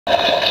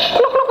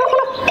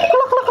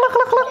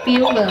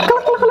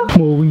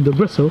Mowing the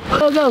bristle.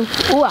 Go, go.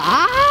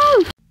 Wow!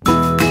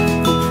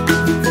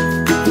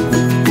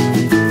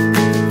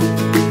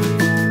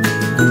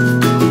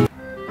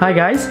 Hi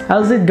guys,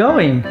 how's it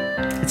going?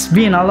 It's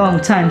been a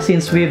long time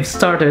since we've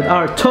started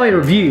our toy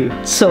review.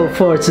 So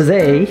for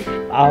today,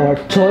 our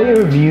toy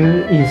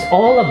review is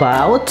all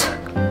about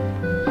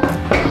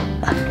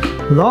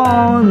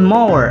lawn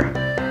mower.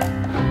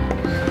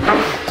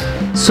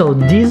 So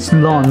this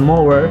lawn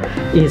mower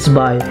is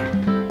by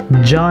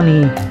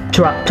Johnny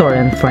Tractor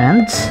and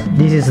Friends.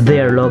 This is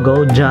their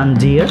logo, John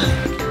Deere.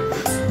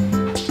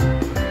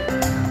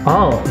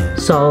 Oh,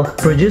 so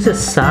produces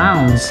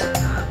sounds.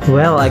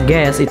 Well, I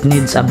guess it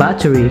needs a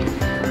battery.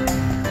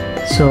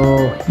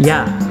 So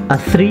yeah, a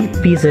 3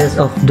 pieces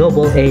of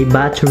AA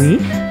battery,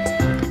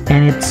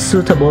 and it's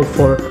suitable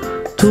for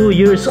 2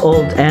 years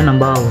old and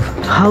above.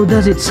 How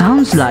does it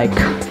sound like?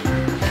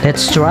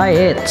 Let's try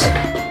it.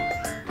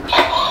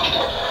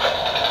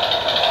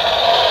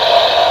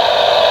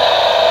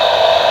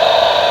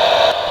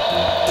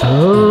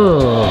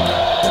 Oh,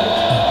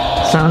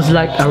 sounds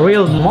like a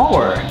real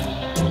mower.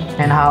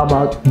 And how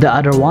about the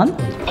other one?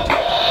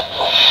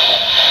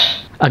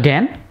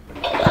 Again?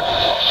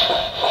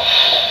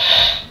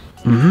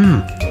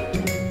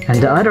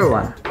 And the other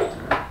one?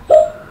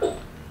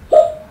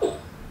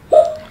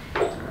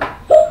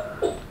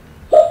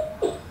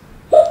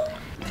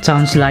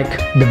 Sounds like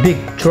the big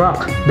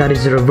truck that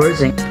is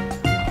reversing.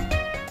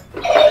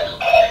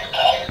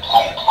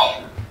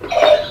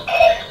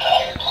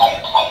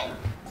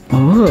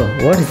 Oh,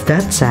 what is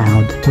that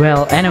sound?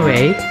 Well,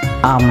 anyway,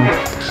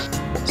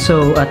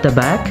 so at the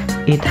back,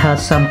 it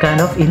has some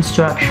kind of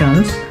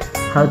instructions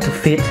how to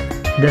fit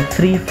the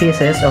 3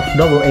 pieces of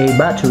AA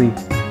battery.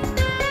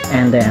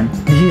 And then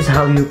this is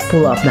how you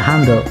pull up the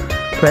handle.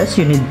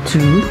 You need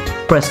to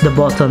press the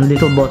button,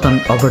 little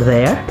button over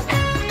there,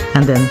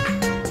 and then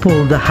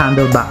pull the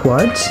handle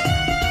backwards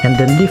and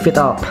then lift it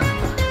up.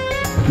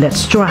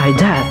 Let's try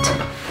that.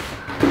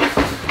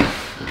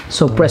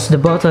 So press the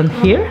button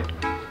here,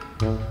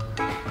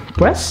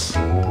 press,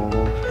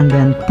 and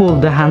then pull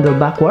the handle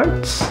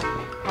backwards.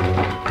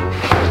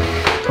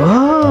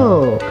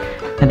 Oh,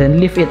 and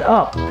then lift it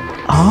up.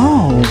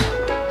 Oh,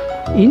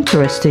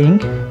 interesting.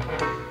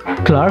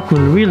 Clark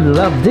will really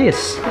love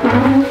this.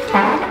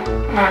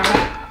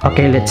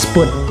 Okay, let's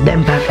put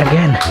them back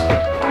again.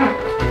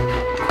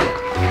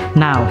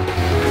 Now,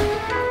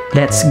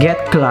 let's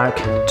get Clark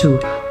to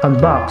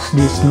unbox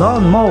this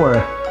lawn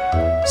mower.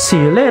 See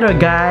you later,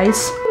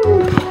 guys.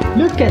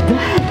 Look at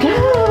that,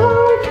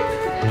 Clark.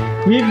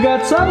 We've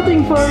got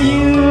something for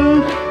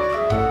you.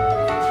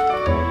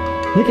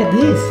 Look at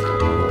this.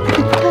 Look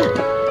at that.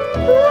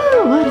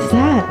 Oh, what is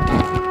that?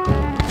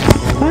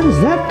 What is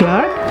that,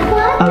 Clark?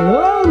 What? A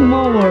lawn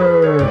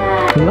mower.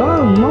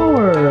 Lawn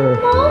mower.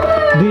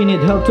 Do you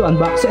need help to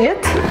unbox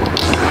it?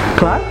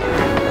 Clark?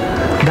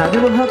 Daddy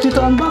will help you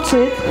to unbox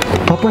it.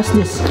 Oh, press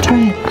this.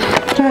 Try it.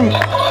 Try it.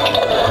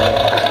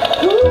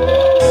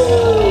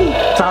 Woo!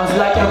 Sounds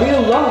like a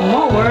real lawn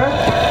mower.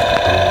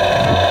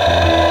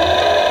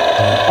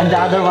 And the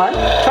other one?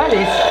 Try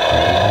this.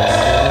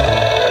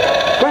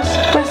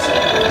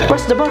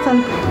 Press the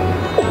button.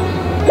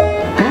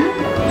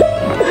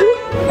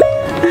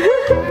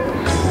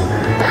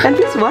 And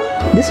this one,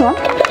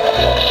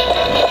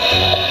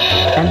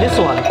 and this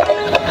one.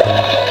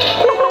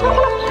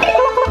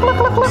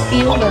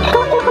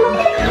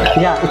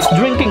 Yeah, it's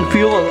drinking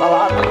fuel a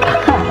lot.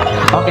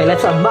 Okay,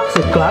 let's unbox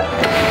it, Clark.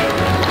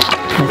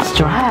 Let's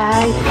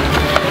try.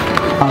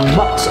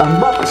 Unbox.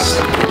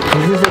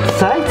 This is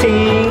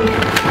exciting.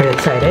 Are you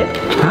excited?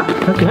 Huh?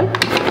 Okay.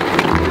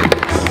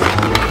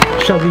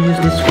 Shall we use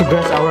this to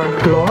dress our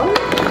lawn?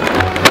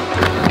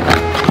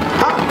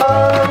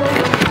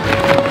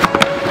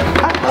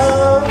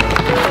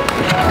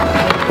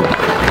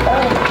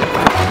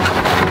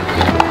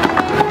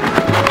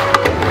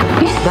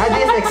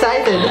 Daddy is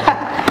excited.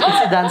 Is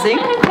he dancing?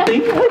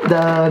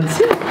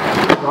 Dancing.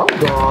 Oh,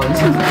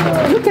 dancing.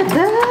 Look at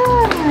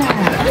that.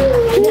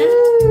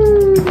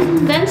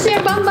 Dance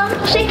your bum bum.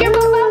 Shake your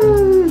bum bum.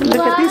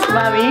 Look at this,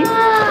 mommy.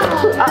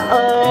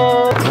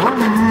 Uh-oh.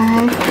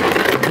 Hi.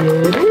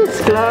 Here it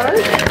is, Clark.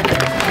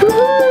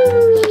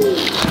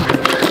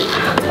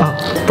 Oh,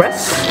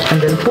 press and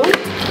then pull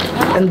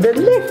and then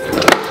lift.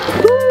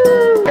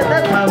 Look at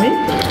that, mommy.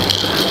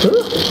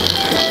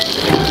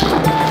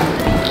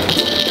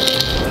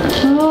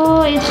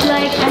 Oh, it's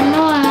like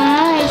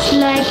it's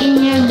like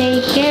in your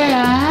daycare,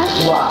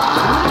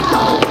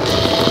 Wow.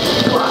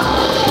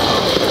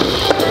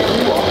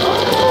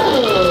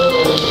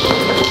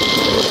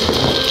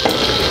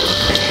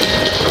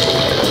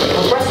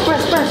 Oh,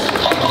 press.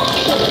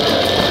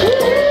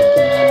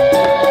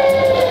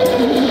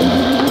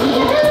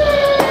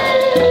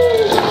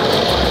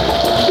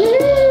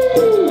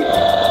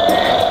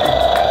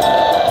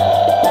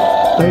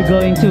 Are you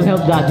going to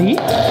help Daddy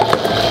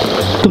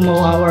to mow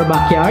our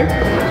backyard,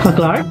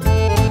 Clark?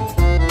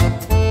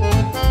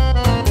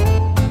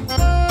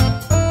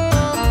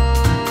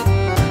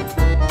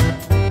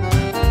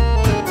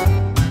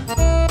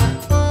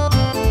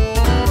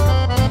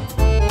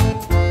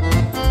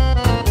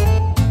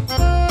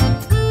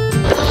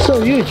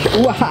 so huge.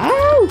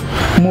 Wow!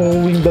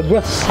 Mowing the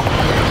grass.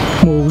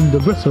 Mowing the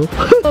grass, oh.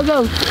 Go,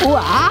 go.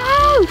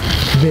 Wow!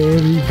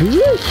 Very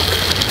good.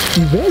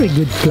 Very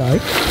good,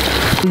 Clark.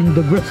 In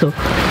the grass, oh.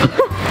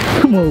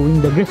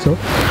 Mowing the grass, oh.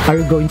 Are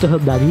you going to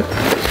help Daddy?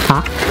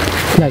 Huh?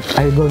 Like,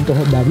 are you going to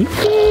help Daddy?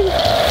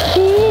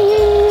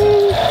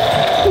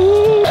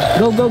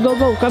 Go, go, go,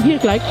 go. Come here,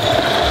 Clark.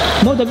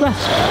 Mow the grass.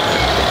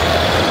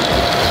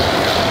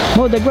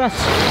 Mow the grass.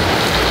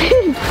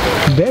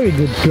 Very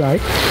good,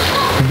 Clark.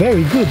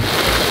 Very good.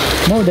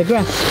 Mow the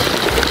grass.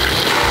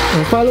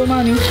 Oh, follow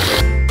Mommy.